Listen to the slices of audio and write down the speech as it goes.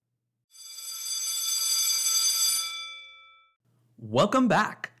Welcome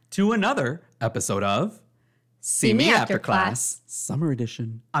back to another episode of See Me After Class, Summer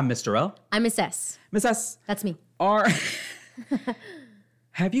Edition. I'm Mr. L. I'm Miss S. Miss S, That's me.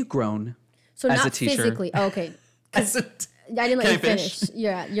 have you grown So as not a teacher? Physically. Oh, okay. As a I didn't let Can you I finish? finish.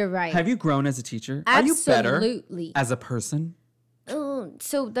 Yeah, you're right. Have you grown as a teacher? Absolutely. Are you better as a person?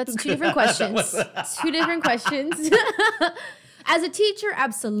 So that's two different questions. Two different questions. As a teacher,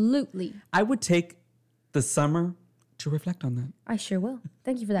 absolutely. I would take the summer to reflect on that. I sure will.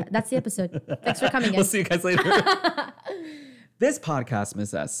 Thank you for that. That's the episode. Thanks for coming, We'll guys. see you guys later. This podcast,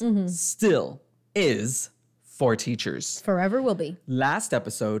 Miss S, still is for teachers. Forever will be. Last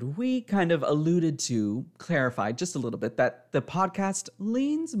episode, we kind of alluded to, clarified just a little bit, that the podcast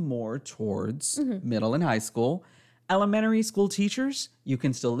leans more towards middle and high school. Elementary school teachers, you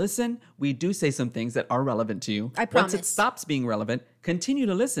can still listen. We do say some things that are relevant to you. I Once it promise. stops being relevant, continue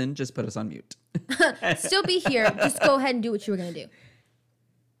to listen. Just put us on mute. Still be here. Just go ahead and do what you were going to do.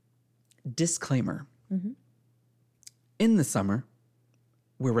 Disclaimer. In the summer,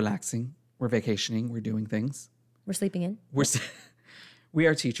 we're relaxing, we're vacationing, we're doing things. We're sleeping in. We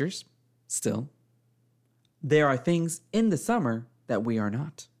are teachers still. There are things in the summer that we are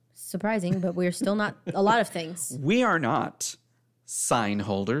not. Surprising, but we're still not a lot of things. We are not sign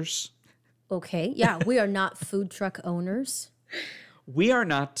holders. Okay. Yeah, we are not food truck owners. We are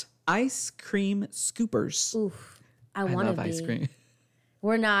not ice cream scoopers. Oof. I I want to love be. ice cream.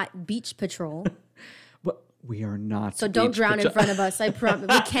 We're not beach patrol. But we are not. So don't beach drown in patrol. front of us. I promise.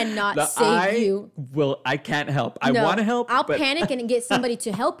 We cannot No, save you. I can't help. I No, want to help. I'll but panic and get somebody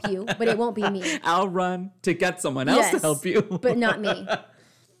to help you, but it won't be me. I'll run to get someone else to Yes, help you. But not me.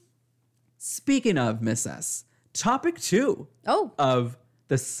 Speaking of Miss S, topic 2 Oh, of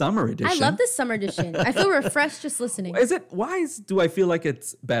the summer edition. I love this summer edition. I feel refreshed just listening. Do I feel like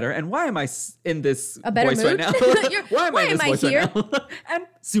it's better? And why am I in this A better voice mood? right now? why am I in this voice right now? And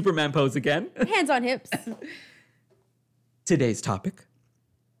Superman pose again. Hands on hips. Today's topic,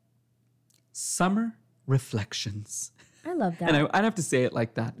 summer reflections. I love that. And I'd have to say it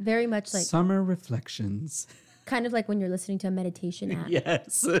like that. Very much like, Summer reflections. kind of like when you're listening to a meditation app.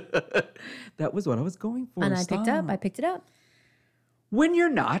 Yes. That was what I was going for. And I picked it up. When you're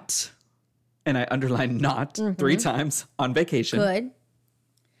not, and I underline not 3 times on vacation. Good.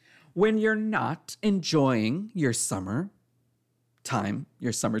 When you're not enjoying your summertime,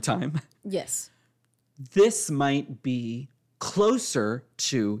 Yes. this might be closer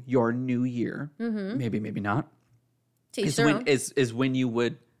to your new year. Maybe not. To each Is their when, own. is when you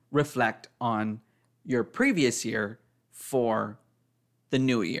would reflect on your previous year for the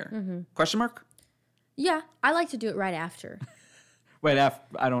new year. Question mark? Yeah, I like to do it right after. Wait,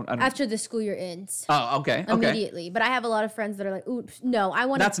 I don't. After the school year ends. Oh, okay. Immediately. But I have a lot of friends that are like, oops, no, I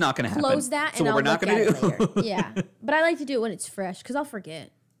want to That's not going to happen. close that So and what I'll we're not look at gonna it do. later. Yeah. But I like to do it when it's fresh because I'll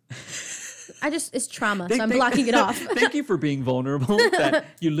forget. It's trauma, so I'm Thank- blocking it off. Thank you for being vulnerable that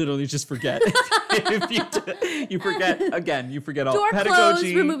you literally just forget. You forget all Door pedagogy. closed,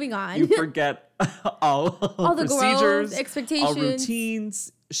 we're moving on. You forget all the procedures, growth, expectations. all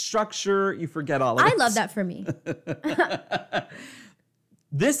routines, structure. You forget all of it. I love that for me.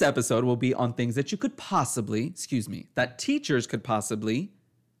 This episode will be on things that that teachers could possibly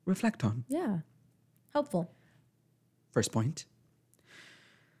reflect on. Yeah. Helpful. First point.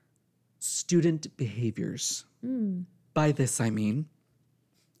 Student behaviors. By this, I mean,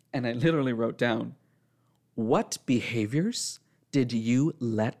 and I literally wrote down, what behaviors did you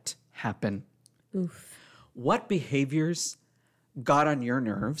let happen? Oof. What behaviors got on your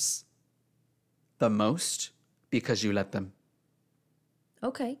nerves the most because you let them?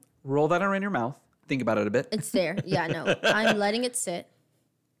 Okay. Roll that around your mouth. Think about it a bit. It's there. Yeah, no. I'm letting it sit.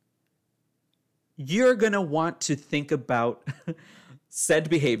 You're going to want to think about said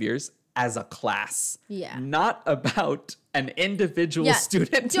behaviors as a class. Yeah. Not about an individual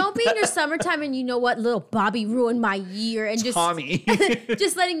student. Don't be in your summertime and you know what, little Bobby ruined my year and just Tommy.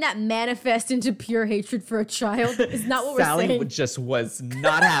 just letting that manifest into pure hatred for a child is not what Sally we're saying. just was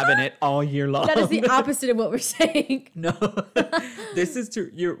not having it all year long. That is the opposite of what we're saying. No. This is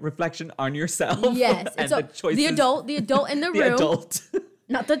your reflection on yourself. Yes. And So the choices. the adult in the The room, adult.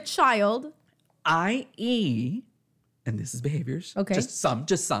 not the child. I.e., and this is behaviors. Okay. Just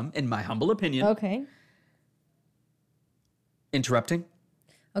some, in my humble opinion. Okay. Interrupting.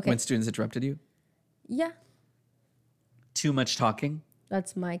 Okay. When students interrupted you. Yeah. Too much talking.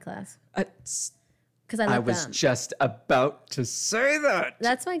 That's my class. It's Because I I let was them. just about to say that.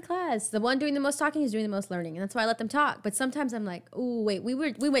 That's my class. The one doing the most talking is doing the most learning, and that's why I let them talk. But sometimes I'm like, oh wait, we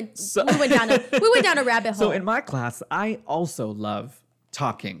went down a rabbit hole. So in my class, I also love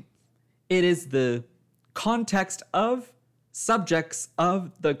talking. It is the context of subjects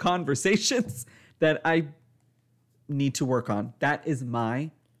of the conversations that I need to work on. That is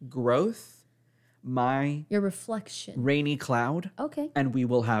my growth, my Your reflection. rainy cloud. Okay. And we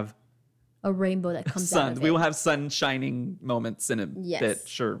will have A rainbow that comes out sun. of We it. will have sun shining moments in a Yes. bit.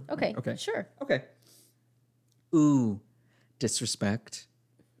 Sure. Okay. Okay. Sure. Okay. Ooh, disrespect.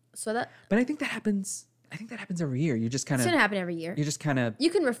 So that But I think that happens. I think that happens every year. You just kind it's of. gonna happen every year. You just kind of. You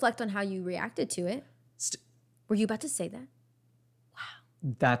can reflect on how you reacted to it. Were you about to say that?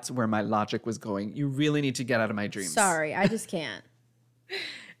 That's where my logic was going. You really need to get out of my dreams. Sorry, I just can't.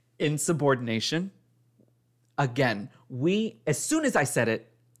 Insubordination. Again, as soon as I said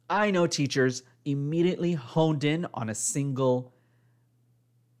it, I know teachers immediately honed in on a single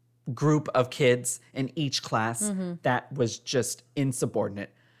group of kids in each class that was just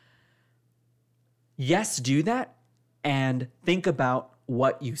insubordinate. Yes, do that and think about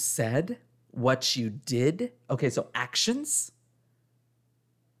what you said, what you did. Okay, so actions,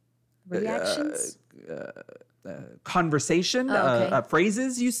 Reactions, conversation, okay.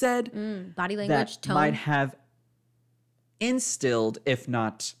 phrases you said body language, that tone. might have instilled, if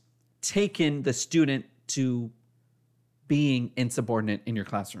not taken, the student to being insubordinate in your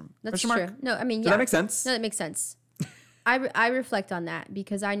classroom. That's Question true. mark? No, I mean, Does yeah. that make sense? No, that makes sense. I reflect on that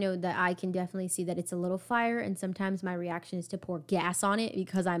because I know that I can definitely see that it's a little fire, and sometimes my reaction is to pour gas on it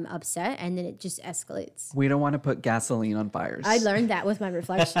because I'm upset, and then it just escalates. We don't want to put gasoline on fires. I learned that with my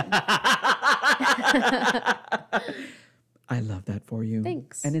reflection. I love that for you.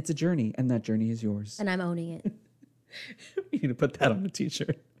 Thanks. And it's a journey, and that journey is yours. And I'm owning it. We need to put that on a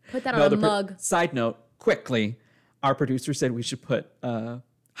t-shirt. Put that on a mug. Side note, quickly, our producer said we should put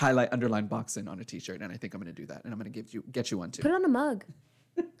highlight, underline, box in on a t-shirt, and I think I'm going to do that, and I'm going to get you one too. Put it on a mug.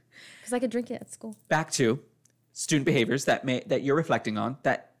 Because I could drink it at school. Back to student behaviors that you're reflecting on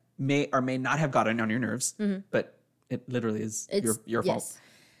that may or may not have gotten on your nerves, but it literally is your fault. Yes.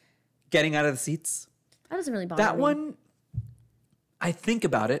 Getting out of the seats. That doesn't really bother That me. one, I think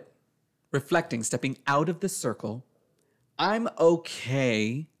about it, reflecting, stepping out of the circle. I'm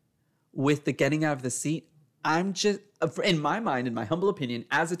okay with the getting out of the seat. I'm just, in my mind, in my humble opinion,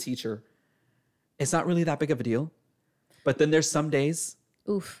 as a teacher, it's not really that big of a deal. But then there's some days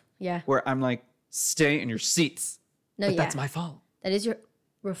Oof. Yeah. where I'm like, stay in your seats. No, But yeah. that's my fault. That is your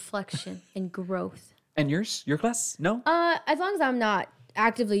reflection and growth. And yours? Your class? No? As long as I'm not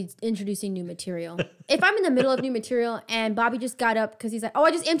actively introducing new material. If I'm in the middle of new material and Bobby just got up because he's like, oh,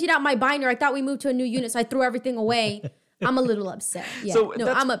 I just emptied out my binder. I thought we moved to a new unit, so I threw everything away. I'm a little upset. Yeah. So no,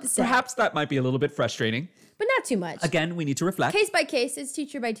 that's- I'm upset. Perhaps that might be a little bit frustrating. But not too much. Again, we need to reflect. Case by case, it's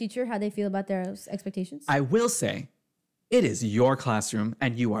teacher by teacher how they feel about their expectations. I will say, it is your classroom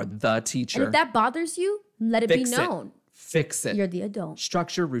and you are the teacher. And if that bothers you, let it be Fix it. known. Fix it. You're the adult.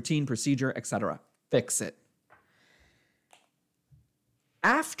 Structure, routine, procedure, etc. Fix it.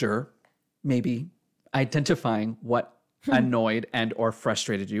 After maybe identifying what annoyed and or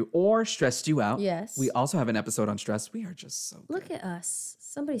frustrated you or stressed you out. Yes. We also have an episode on stress. We are just so good. Look at us.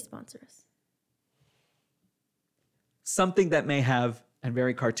 Somebody sponsor us. Something that may have, and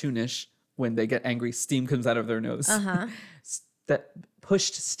very cartoonish, when they get angry, steam comes out of their nose. Uh-huh. That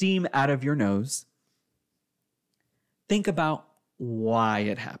pushed steam out of your nose. Think about why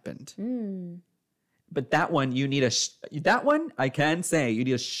it happened. But that one, you need that one, I can say, you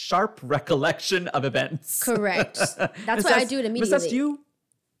need a sharp recollection of events. Correct. That's why I do it immediately. Miss, do you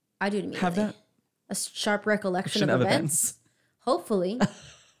I do it immediately. have that A sharp recollection of events. Hopefully.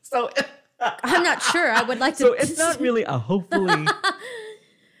 So, I'm not sure. I would like to. so it's not really a hopefully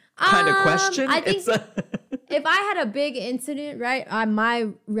kind of question. I think It's a if I had a big incident, right, my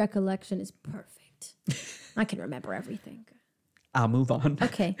recollection is perfect. I can remember everything. I'll move on.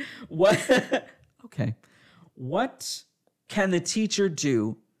 Okay. What? Okay. What can the teacher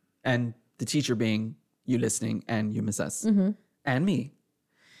do? And the teacher being you listening and you, Miss S, and me,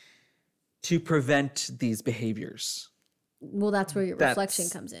 to prevent these behaviors. Well, that's where your That's- reflection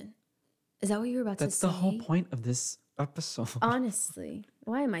comes in. Is that what you were about That's to say? the whole point of this episode. Honestly,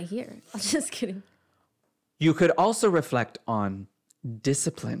 why am I here? I'm just kidding. You could also reflect on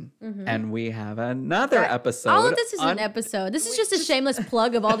discipline, and we have another episode. All of this is on an episode. This is just a shameless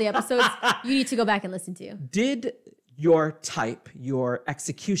plug of all the episodes you need to go back and listen to. Did your type, your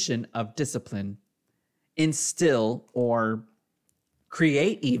execution of discipline instill or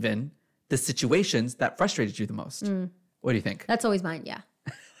create even the situations that frustrated you the most? What do you think? That's always mine, yeah.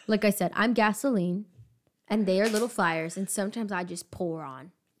 Like I said, I'm gasoline and they are little fires, and sometimes I just pour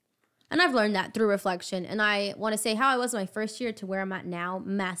on. And I've learned that through reflection. And I want to say how I was my first year to where I'm at now.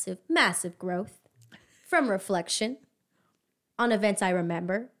 Massive, massive growth from reflection on events I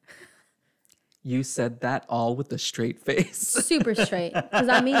remember. You said that all with a straight face. Super straight, because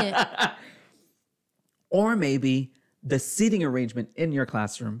I mean it. Or maybe the seating arrangement in your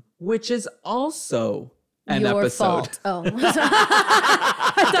classroom, which is also an Your episode. fault. Oh.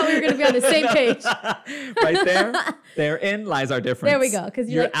 I thought we were going to be on the same page. Right there, therein lies our difference. There we go. Because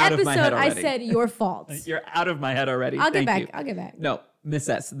you're like, out of my head episode, I already. said your fault. You're out of my head already. I'll get Thank back. you. I'll get back. No, Miss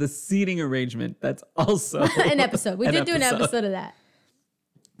S, the seating arrangement, that's also An episode. We did do an episode of that.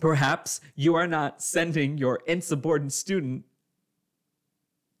 Perhaps you are not sending your insubordinate student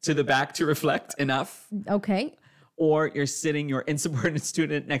to the back to reflect enough, Okay. or you're sitting your insubordinate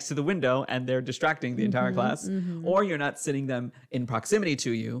student next to the window and they're distracting the entire class, or you're not sitting them in proximity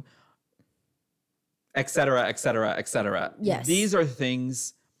to you, et cetera, et cetera, et cetera. Yes. These are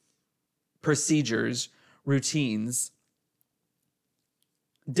things, procedures, routines,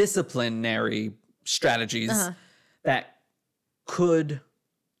 disciplinary strategies that could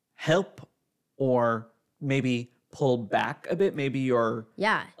help or maybe pull back a bit. Maybe you're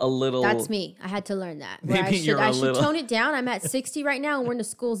Yeah. a little... That's me. I had to learn that. Where Maybe you're I a should little- tone it down. I'm at 60 right now and we're in the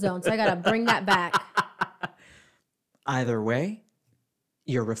school zone. So I got to bring that back, Either way,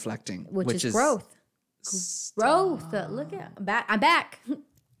 you're reflecting. which is growth. Growth. Look at I'm back. I'm back.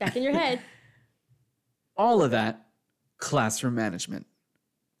 Back in your head. All of that, classroom management.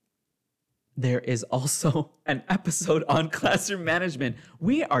 There is also an episode on classroom management.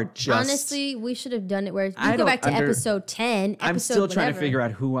 We are just... Honestly, we should have done it where I you go don't back to episode 10. I'm episode still trying to whatever. figure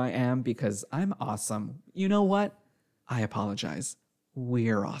out who I am because I'm awesome. You know what? I apologize.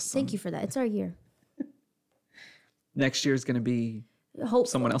 We're awesome. Thank you for that. It's our year. Next year is going to be Hope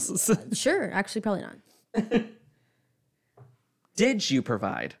someone else's. Sure. Actually, probably not. Did you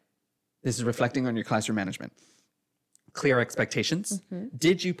provide, this is reflecting on your classroom management, clear expectations?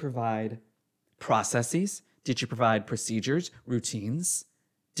 Did you provide processes? Did you provide procedures, routines?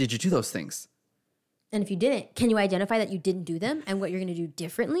 Did you do those things? And if you didn't, can you identify that you didn't do them and what you're going to do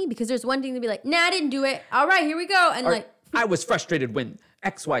differently? Because there's one thing to be like, nah, I didn't do it. All right, here we go. And Or, like, I was frustrated when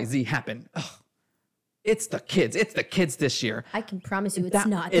XYZ happened. Ugh. It's the kids. It's the kids this year. I can promise you it's That-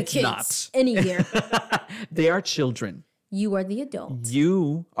 not the it's kids not. any year. They are children. You are the adult.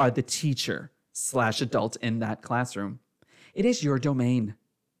 You are the teacher / adult in that classroom. It is your domain.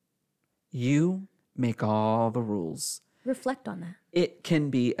 You make all the rules. Reflect on that. It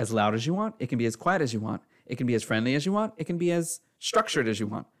can be as loud as you want. It can be as quiet as you want. It can be as friendly as you want. It can be as structured as you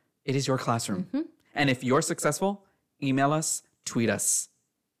want. It is your classroom. And if you're successful, email us, tweet us.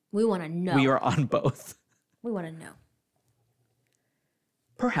 We want to know. We are on both. We want to know.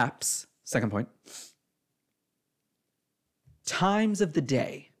 Perhaps, second point, times of the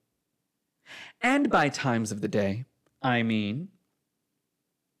day. And by times of the day, I mean,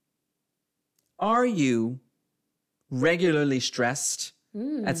 are you regularly stressed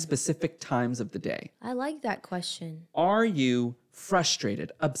at specific times of the day? I like that question. Are you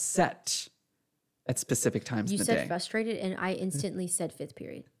frustrated, upset at specific times You in the said day? frustrated, and I instantly said fifth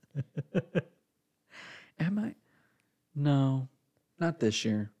period. Am I? No, not this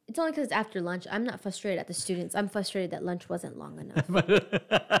year. It's only because it's after lunch. I'm not frustrated at the students. I'm frustrated that lunch wasn't long enough.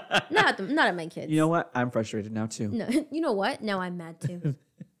 not at my kids. You know what? I'm frustrated now too. No, you know what? Now I'm mad too.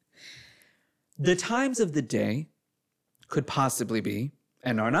 The times of the day could possibly be,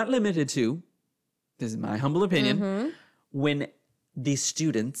 and are not limited to, this is my humble opinion, when the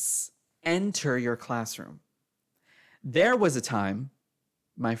students enter your classroom. There was a time,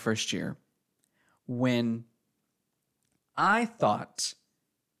 my first year, when I thought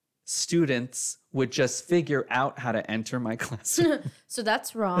students would just figure out how to enter my classroom. So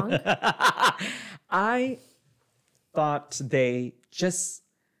that's wrong. I thought they just,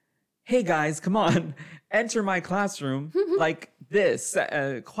 hey guys, come on, enter my classroom like this,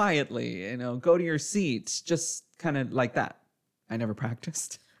 quietly, go to your seats, just kind of like that. I never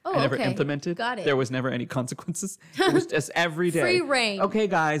practiced. Oh, I never okay. implemented. Got it. There was never any consequences. It was just every day. Free reign. Okay,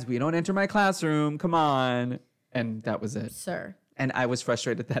 guys, we don't enter my classroom. Come on. And that was it. Sir. And I was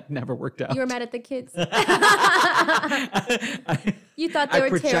frustrated that never worked out. You were mad at the kids. I, You thought they I were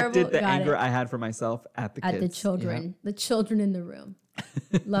projected terrible. the Got anger it. I had for myself at the kids. At the children. The children in the room.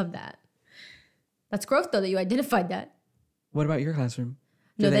 Love that. That's growth though that you identified that. What about your classroom?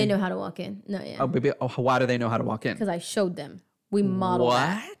 No, they know how to walk in. No, yeah. Oh, baby. Oh, why do they know how to walk in? Because I showed them. We modeled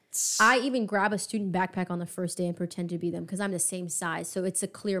that. What? I even grab a student backpack on the first day and pretend to be them because I'm the same size. So it's a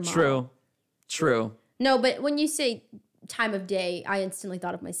clear model. True. No, but when you say time of day, I instantly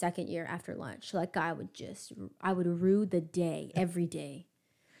thought of my second year after lunch. Like I would rue the day every day.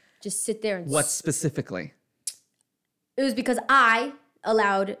 Just sit there and What specifically? it was because I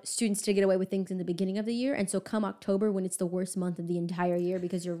allowed students to get away with things in the beginning of the year. And so come October, when it's the worst month of the entire year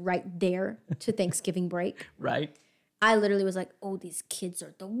because you're right there to Thanksgiving break. Right. I literally was like, oh, these kids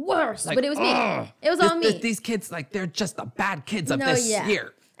are the worst. Like, but it was me. It was all me. These kids, like, they're just the bad kids of this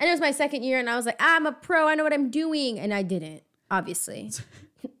year. And it was my second year, and I was like, I'm a pro. I know what I'm doing. And I didn't, obviously.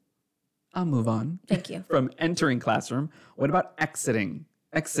 I'll move on. Thank you. From entering classroom. What about exiting?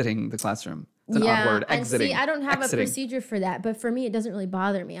 Exiting the classroom. It's an odd word. Exiting. And see, I don't have Exiting. a procedure for that. But for me, it doesn't really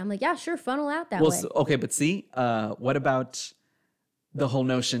bother me. I'm like, yeah, sure, funnel out that Well, way. so, okay, but see, what about the whole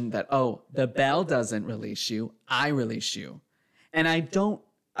notion that, oh, the bell doesn't release you, I release you. And I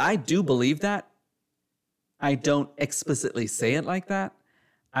do believe that. I don't explicitly say it like that.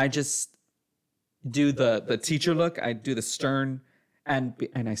 I just do the teacher look. I do the stern, and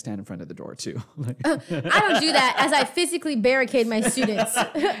I stand in front of the door too. I don't do that as I physically barricade my students.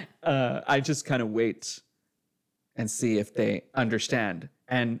 I just kind of wait and see if they understand.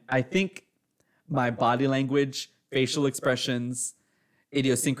 And I think my body language, facial expressions,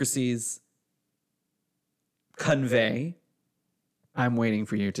 idiosyncrasies convey, I'm waiting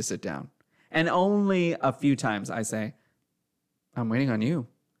for you to sit down. And only a few times I say, I'm waiting on you.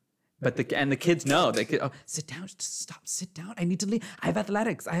 But the kids know. They could, oh, sit down, stop, sit down. I need to leave. I have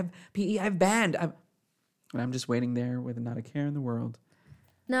athletics. I have PE. I have band. And I'm just waiting there with not a care in the world.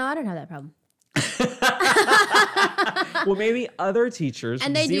 No, I don't have that problem. Well, maybe other teachers,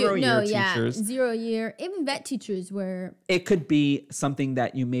 and they zero-year teachers. 0 year, even vet teachers were. It could be something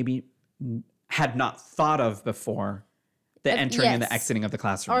that you maybe had not thought of before, the entering and the exiting of the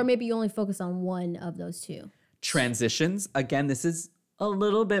classroom. Or maybe you only focus on one of those two. Transitions. Again, this is a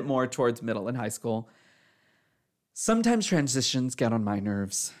little bit more towards middle and high school. Sometimes transitions get on my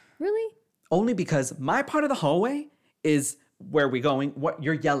nerves. Really? Only because my part of the hallway is where we going.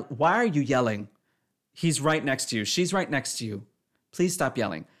 Why are you yelling? He's right next to you. She's right next to you. Please stop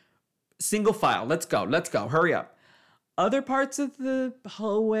yelling. Single file. Let's go. Let's go. Hurry up. Other parts of the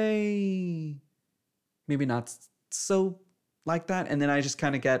hallway, maybe not so like that. And then I just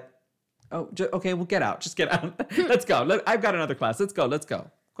kind of get, okay, well, get out. Just get out. Let's go. I've got another class. Let's go. Let's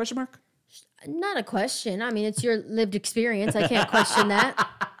go. Question mark? Not a question. I mean, it's your lived experience. I can't question that.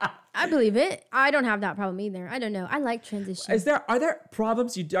 I believe it. I don't have that problem either. I don't know. I like transition. Are there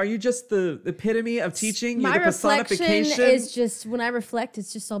problems? Are you just the epitome of teaching? My You're the personification is just, when I reflect,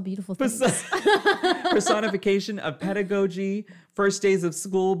 it's just all beautiful things. Personification of pedagogy, first days of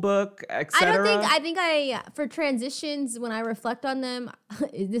school book, etc. I think for transitions, when I reflect on them,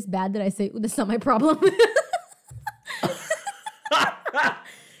 is this bad that I say, that's not my problem?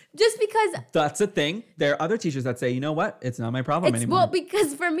 Just because that's a thing. There are other teachers that say, you know what? It's not my problem anymore. Well,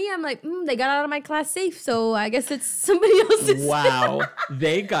 because for me, I'm like, they got out of my class safe, so I guess it's somebody else's. Wow.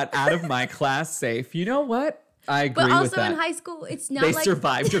 They got out of my class safe. You know what? I agree with that. But also in high school, it's not they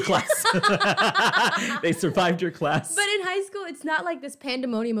survived your class. They survived your class. But in high school, it's not like this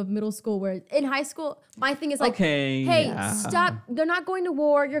pandemonium of middle school where in high school, my thing is like, hey, stop. They're not going to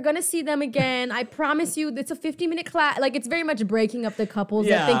war. You're going to see them again. I promise you, it's a 50-minute class. Like, it's very much breaking up the couples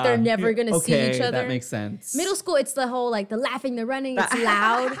that think they're never going to see each other. That makes sense. Middle school, it's the whole, like, the laughing, the running, it's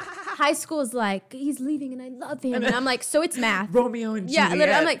loud. High school is like, he's leaving and I love him. And I'm like, so it's math. Romeo and Juliet.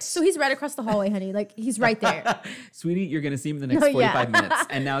 Yeah, I'm like, so he's right across the hallway, honey. Like, he's right there. Sweetie, you're going to see him in the next 45 minutes.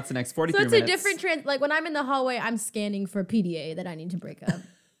 And now it's the next 43 minutes. So it's a different like, when I'm in the hallway, I'm scanning for PDA that I need to break up.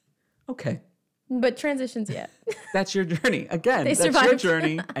 Okay. But transitions, yeah. That's your journey. Again, that's your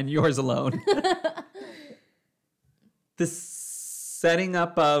journey and yours alone. The setting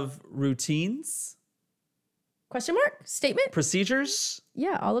up of routines. Question mark? Statement? Procedures?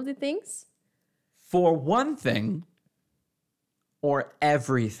 Yeah, all of the things. For one thing or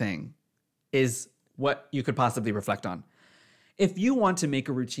everything is what you could possibly reflect on. If you want to make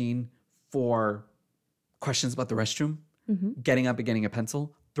a routine for questions about the restroom, getting up and getting a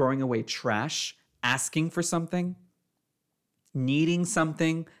pencil, throwing away trash, asking for something, needing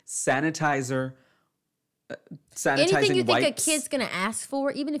something, sanitizer, sanitizing anything you think wipes. a kid's going to ask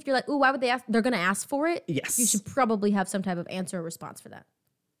for, even if you're like, ooh, why would they ask? They're going to ask for it. Yes. You should probably have some type of answer or response for that.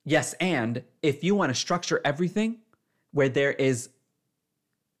 Yes, and if you want to structure everything where there is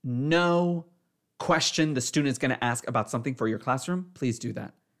no question the student is going to ask about something for your classroom, please do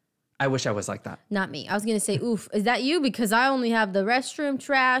that. I wish I was like that. Not me. I was going to say, oof, is that you? Because I only have the restroom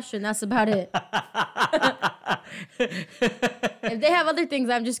trash and that's about it. If they have other things,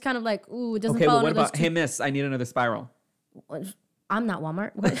 I'm just kind of like, ooh, it doesn't okay, fall well, what under about, hey, miss, I need another spiral. I'm not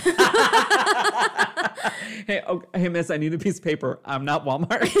Walmart. Hey, miss, I need a piece of paper. I'm not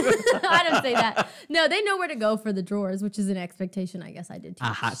Walmart. I don't say that. No, they know where to go for the drawers, which is an expectation I guess I did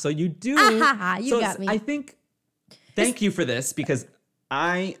teach. So you do. You got me. I think, thank you for this, because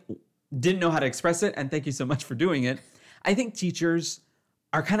I didn't know how to express it, and thank you so much for doing it. I think teachers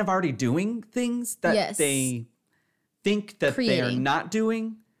are kind of already doing things that Yes. they think that they are Creating. not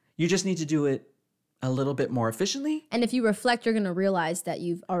doing. You just need to do it a little bit more efficiently. And if you reflect, you're going to realize that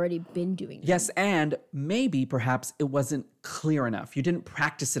you've already been doing it. Yes, and maybe perhaps it wasn't clear enough. You didn't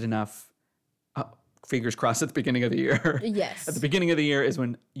practice it enough. Fingers crossed at the beginning of the year. Yes. At the beginning of the year is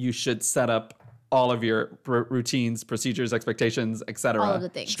when you should set up all of your routines, procedures, expectations, etc. All of the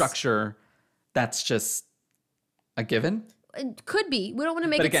things. Structure. That's just a given. It could be. We don't want to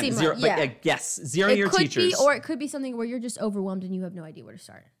make But it again, seem zero. like, yeah. But yes, zero-year It could teachers. be, or it could be something where you're just overwhelmed and you have no idea where to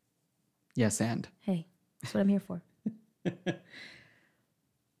start. Yes, and Hey, that's what I'm here for.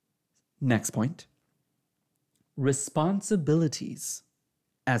 next point: responsibilities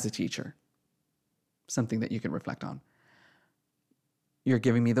as a teacher. Something that you can reflect on. You're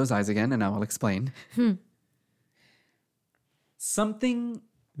giving me those eyes again, and I will explain. Something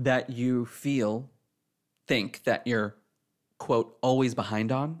that you think that you're, quote, always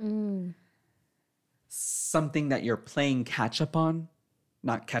behind on. Something that you're playing catch up on.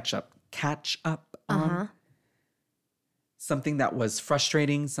 Not catch up on. Something that was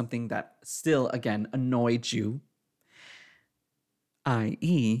frustrating, something that still, again, annoyed you.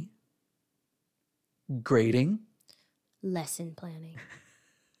 I.e., grading. Lesson planning.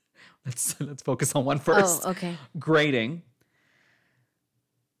 Let's focus on one first. Oh, okay. Grading.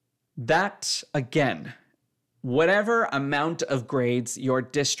 That, again, whatever amount of grades your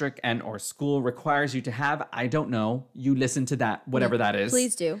district and or school requires you to have, I don't know. You listen to that, whatever that is.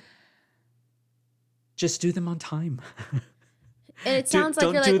 Please do. Just do them on time. And it sounds like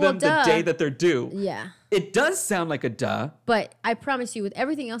don't you're do like, well, them duh. the day that they're due. Yeah. It does sound like a duh. But I promise you, with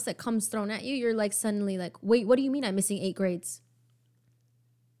everything else that comes thrown at you, you're like suddenly like, wait, what do you mean I'm missing 8 grades?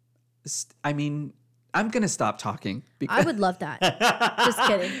 I mean, I'm going to stop talking. I would love that. Just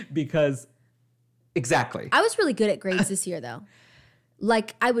kidding. Because, exactly. I was really good at grades this year, though.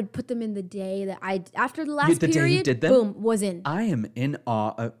 Like, I would put them in the day that after the last The day you period, did them? boom, was in. I am in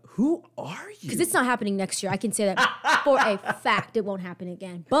awe of, who are you? Because it's not happening next year. I can say that for a fact. It won't happen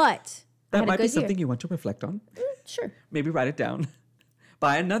again. But I That had a might be good something year. you want to reflect on. Sure. Maybe write it down.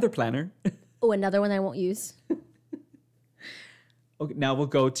 Buy another planner. Oh, another one I won't use. Okay, now we'll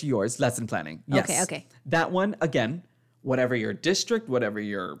go to yours, lesson planning. Yes. Okay. That one, again, whatever your district, whatever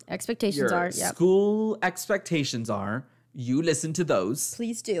your Expectations are. Yep. school expectations are, you listen to those.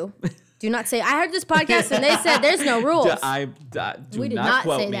 Please do. Do not say, I heard this podcast and they said there's no rules. Do We did not not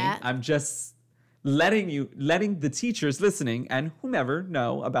quote say me. that. I'm just letting the teachers listening and whomever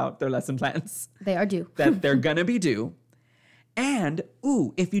know about their lesson plans They are due. that they're gonna be due. And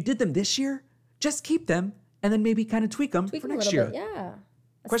if you did them this year, just keep them and then maybe kind of tweak them Tweak for them a next little year. bit. Yeah.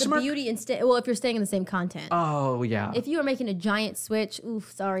 That's Question the mark? beauty well, if you're staying in the same content. Oh yeah. If you are making a giant switch,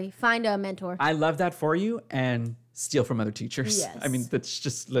 sorry, find a mentor. I love that for you and steal from other teachers. Yes. I mean, that's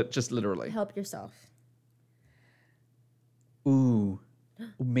just literally. Help yourself. Ooh,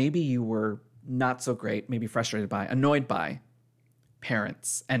 maybe you were not so great, maybe annoyed by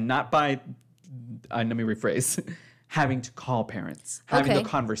parents and not by, let me rephrase, having to call parents, having Okay. the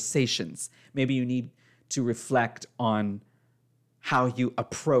conversations. Maybe you need to reflect on how you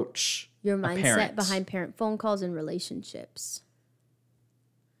approach Your a mindset parent. behind parent phone calls and relationships.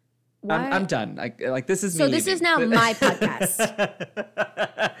 I'm done. Like this is So me this leaving. is now my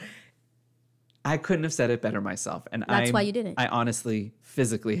podcast. I couldn't have said it better myself. And That's why you didn't. I honestly,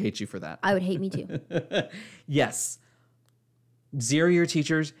 physically hate you for that. I would hate me too. Yes. 0-year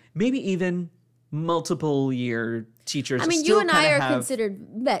teachers, maybe even multiple year teachers. I mean, still you and I kinda are have- considered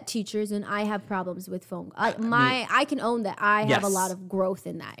vet teachers, and I have problems with phone. I can own that I have a Yes. lot of growth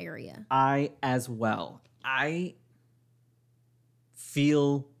in that area. I as well. I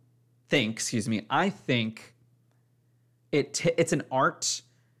think it's an art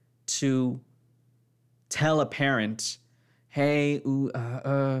to tell a parent, hey,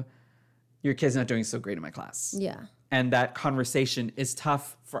 your kid's not doing so great in my class. Yeah. And that conversation is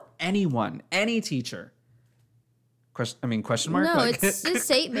tough for anyone, any teacher. Question mark? No, Like- it's a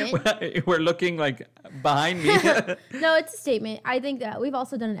statement. We're looking like behind me. No, it's a statement. I think that we've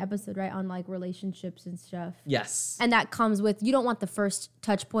also done an episode, right, on like relationships and stuff. Yes. And that comes with, you don't want the first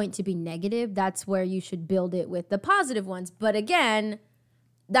touch point to be negative. That's where you should build it with the positive ones. But again,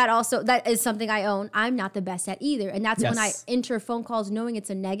 that is something I own. I'm not the best at either. And that's when I Yes. enter phone calls knowing it's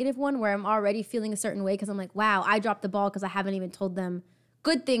a negative one where I'm already feeling a certain way because I'm like, wow, I dropped the ball because I haven't even told them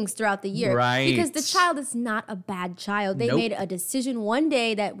good things throughout the year. Right. Because the child is not a bad child. They Nope. made a decision one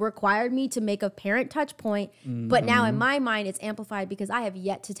day that required me to make a parent touch point. But now in my mind, it's amplified because I have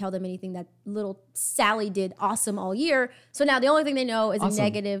yet to tell them anything that little Sally did awesome all year. So now the only thing they know is a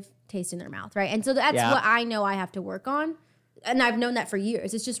negative taste in their mouth, right? And so that's what I know I have to work on. And I've known that for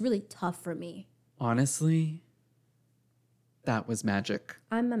years. It's just really tough for me. Honestly, that was magic.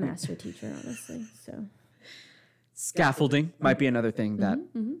 I'm a master teacher, honestly. So Scaffolding might be another thing that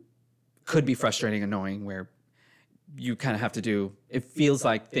could be frustrating, annoying, where you kind of have to do, it feels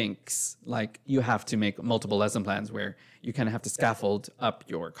like you have to make multiple lesson plans where you kind of have to scaffold up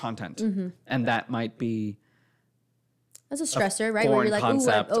your content. And that might be that's a stressor, right? Where foreign you're like,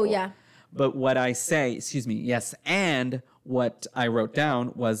 concept. oh yeah. But what I say, yes, and what I wrote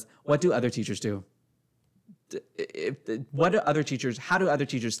down was, what do other teachers do? How do other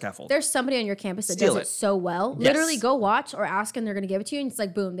teachers scaffold? There's somebody on your campus that Steal does it so well. Yes. Literally go watch or ask and they're going to give it to you. And it's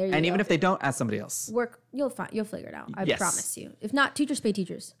like, boom, there you go. And even if they don't, ask somebody else. You'll figure it out. I Yes. promise you. If not, teachers pay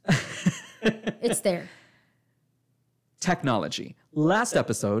teachers. It's there. Technology. Last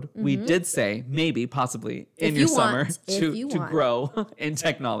episode, we did say maybe, possibly, in If your you summer want. If you to want. grow in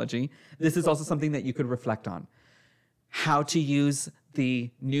technology. This is also something that you could reflect on. How to use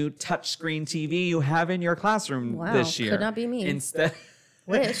the new touchscreen TV you have in your classroom Wow, this year. could not be me. Instead,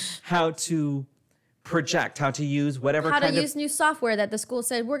 Wish. how to project, how to use whatever How kind to of... use new software that the school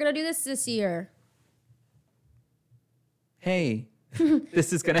said, we're going to do this year. Hey,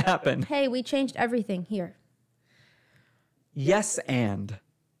 this is going to happen. Hey, we changed everything here. Yes, and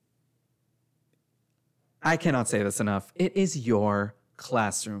I cannot say this enough. It is your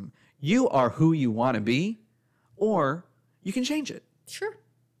classroom. You are who you want to be, or you can change it. Sure.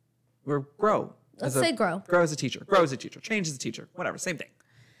 Or grow. Let's say grow. Grow as a teacher. Grow as a teacher. Change as a teacher. Whatever. Same thing.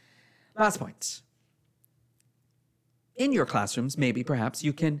 Last point. In your classrooms, maybe, perhaps,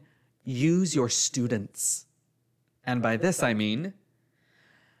 you can use your students. And by this, I mean,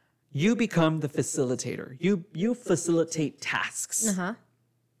 you become the facilitator. You facilitate tasks. Uh-huh.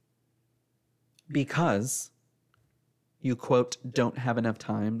 Because you, quote, don't have enough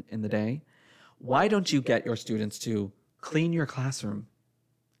time in the day. Why don't you get your students to clean your classroom?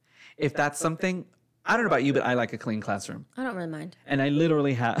 If that's something, I don't know about you, but I like a clean classroom. I don't really mind. And I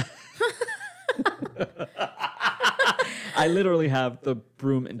literally have the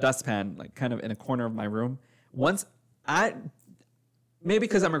broom and dustpan like kind of in a corner of my room. Maybe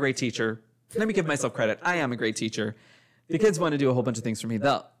because I'm a great teacher, let me give myself credit. I am a great teacher. The kids want to do a whole bunch of things for me.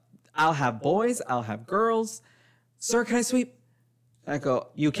 I'll have boys, I'll have girls. Sir, can I sweep? I go,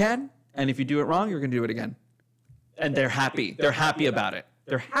 you can. And if you do it wrong, you're going to do it again. And they're happy. They're happy about it.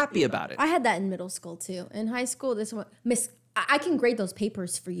 They're happy about it. I had that in middle school too. In high school, this one, Miss, I can grade those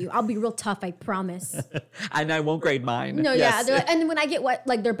papers for you. I'll be real tough, I promise. And I won't grade mine. No, Yes. yeah. And then when I get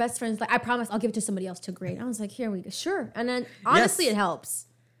like their best friends, like, I promise I'll give it to somebody else to grade. I was like, here we go. Sure. And then honestly, Yes. it helps.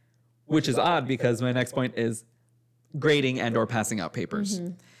 Which is odd because my next point is grading and or passing out papers.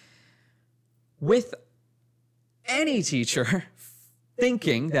 With any teacher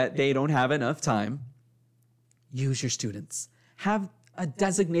thinking that they don't have enough time, use your students. Have a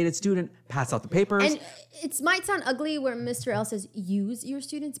designated student pass out the papers. And it might sound ugly where Mr. L says use your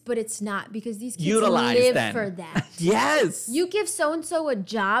students, but it's not because these kids Utilize live them. for that. Yes. You give so-and-so a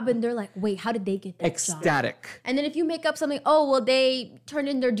job and they're like, wait, how did they get that job? Ecstatic. And then if you make up something, oh, well, they turned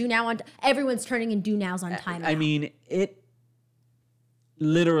in their due now on, everyone's turning in due nows on time. I now. mean, it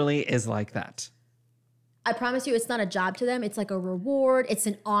literally is like that. I promise you, it's not a job to them. It's like a reward. It's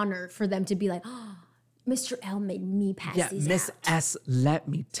an honor for them to be like, oh, Mr. L made me pass Yeah, these Miss out. S let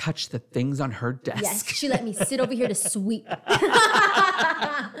me touch the things on her desk. Yes, she let me sit over here to sweep.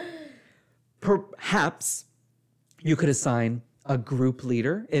 Perhaps you could assign a group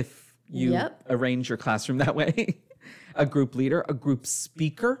leader if you Yep. arrange your classroom that way. A group leader, a group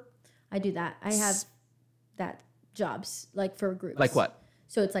speaker. I do that. I have that jobs like for groups. Like what?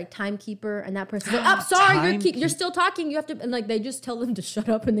 So it's like timekeeper, and that person's like, "Oh, sorry, you're Timekeep- still talking. You have to," and like they just tell them to shut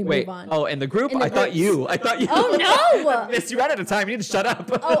up and they Wait. move on. Oh, in the group? In the I thought groups. you. Oh, no! Miss, you ran out of time. You need to shut up.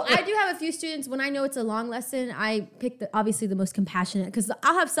 Oh, I do have a few students. When I know it's a long lesson, I pick obviously the most compassionate because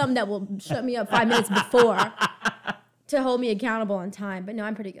I'll have some that will shut me up 5 minutes before to hold me accountable on time. But no,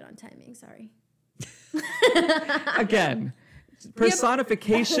 I'm pretty good on timing. Sorry. Again,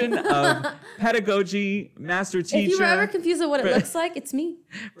 personification of pedagogy, master teacher. If you were ever confused on what it looks like, it's me.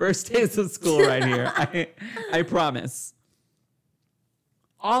 First days of school right here. I promise.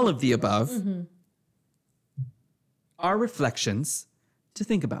 All of the above are reflections to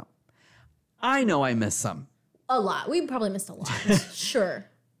think about. I know I missed some. A lot. We probably missed a lot. Sure.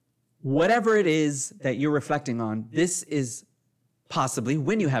 Whatever it is that you're reflecting on, this is possibly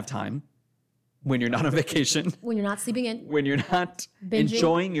when you have time, when you're not on vacation, When you're not sleeping in. when you're not Binging.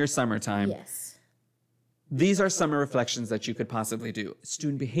 enjoying your summertime. Yes. These are summer reflections that you could possibly do.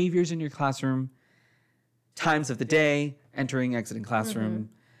 Student behaviors in your classroom, times of the day, entering, exiting classroom,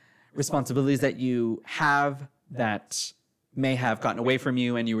 responsibilities that you have that may have gotten away from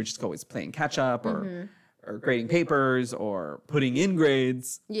you and you were just always playing catch up or grading papers or putting in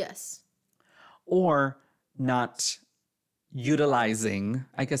grades Yes. or not utilizing,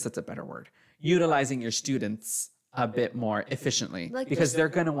 I guess that's a better word, utilizing your students a bit more efficiently Like because they're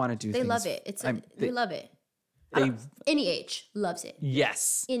going to want to do They things. love it. They love it. They, Any age loves it.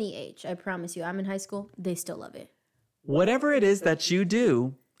 yes. Any age. I promise you. I'm in high school. They still love it. Whatever it is that you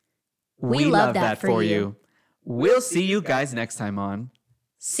do, We love that for you. We'll see you guys next time on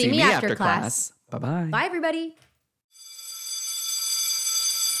See Me After Class. Bye-bye. Bye, everybody.